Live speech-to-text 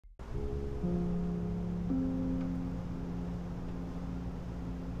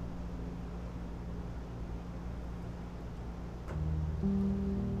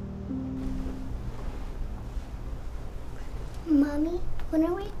Mommy, when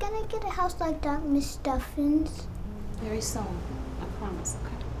are we gonna get a house like that, Miss Stuffins? Very soon, I promise,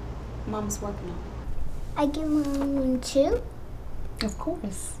 okay? Mom's working on it. I get my own one too? Of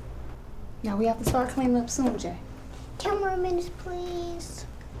course. Now we have to start cleaning up soon, Jay. 10 more minutes, please.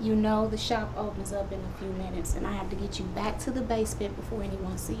 You know the shop opens up in a few minutes, and I have to get you back to the basement before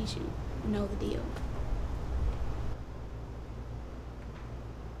anyone sees you. You know the deal.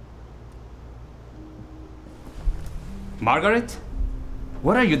 Margaret?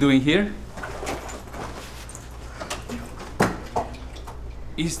 What are you doing here?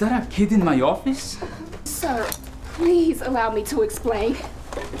 Is that a kid in my office? Sir, please allow me to explain.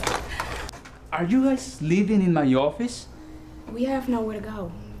 Are you guys living in my office? We have nowhere to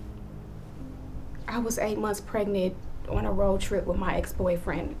go. I was 8 months pregnant on a road trip with my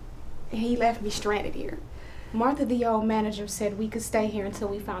ex-boyfriend. He left me stranded here. Martha, the old manager, said we could stay here until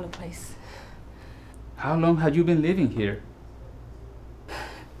we found a place. How long have you been living here?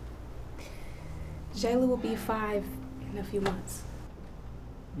 Jayla will be 5 in a few months.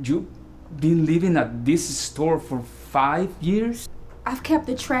 You've been living at this store for 5 years? I've kept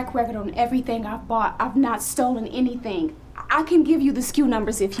a track record on everything I've bought. I've not stolen anything. I can give you the SKU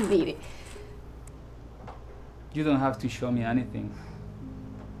numbers if you need it. You don't have to show me anything.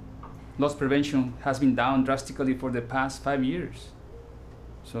 Loss prevention has been down drastically for the past 5 years.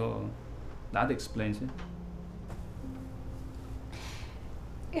 So that explains it.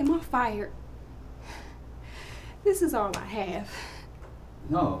 Am I fired? This is all I have.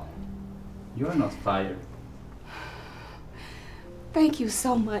 No, you're not fired. Thank you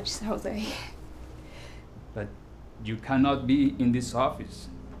so much, Jose. But you cannot be in this office.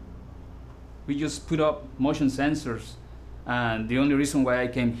 We just put up motion sensors, and the only reason why I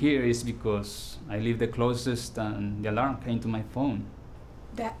came here is because I live the closest and the alarm came to my phone.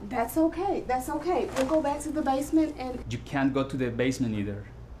 That's okay. That's okay. We'll go back to the basement and... You can't go to the basement either.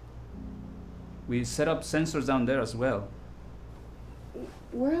 We set up sensors down there as well.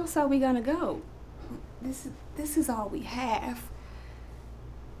 Where else are we gonna go? This is all we have.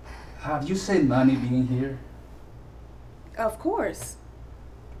 Have you saved money being here? Of course.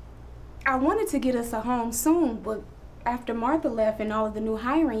 I wanted to get us a home soon, but after Martha left and all of the new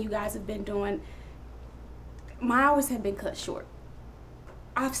hiring you guys have been doing, my hours have been cut short.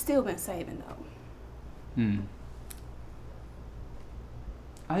 I've still been saving though.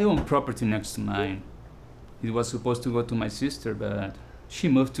 I own property next to mine. It was supposed to go to my sister, but she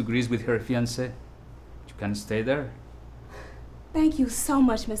moved to Greece with her fiancé. You can stay there. Thank you so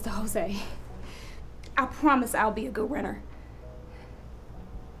much, Mr. Jose. I promise I'll be a good renter.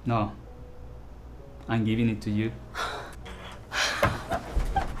 No, I'm giving it to you.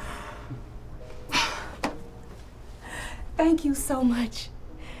 Thank you so much.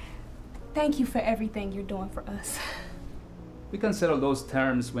 Thank you for everything you're doing for us. We can settle those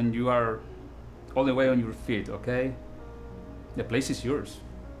terms when you are all the way on your feet, okay? The place is yours.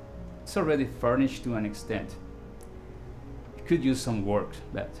 It's already furnished to an extent. It could use some work,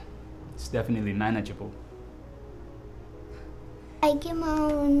 but it's definitely manageable. I get my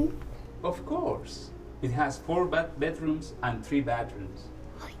own. Of course. It has 4 bedrooms and 3 bathrooms.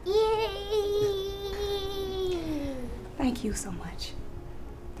 Yay! Thank you so much.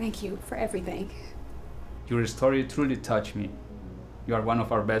 Thank you for everything. Your story truly touched me. You are one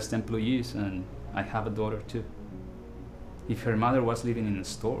of our best employees, and I have a daughter too. If her mother was living in a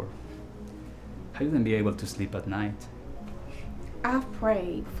store, I wouldn't be able to sleep at night. I've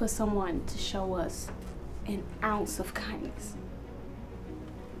prayed for someone to show us an ounce of kindness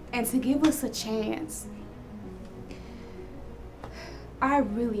and to give us a chance. I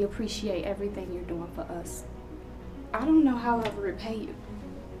really appreciate everything you're doing for us. I don't know how I'll repay you.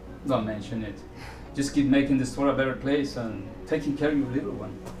 Don't mention it. Just keep making the store a better place and taking care of your little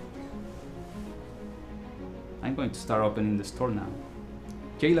one. I'm going to start opening the store now.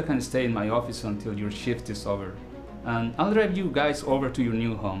 Jayla can stay in my office until your shift is over. And I'll drive you guys over to your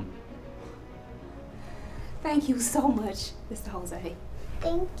new home. Thank you so much, Mr. Jose.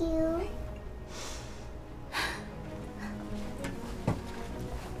 Thank you.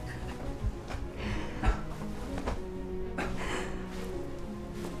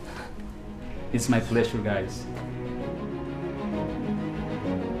 It's my pleasure, guys.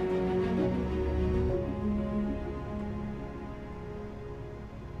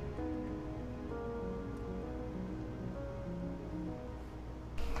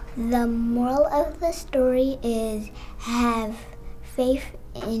 The moral of the story is have faith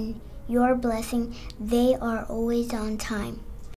in your blessing. They are always on time.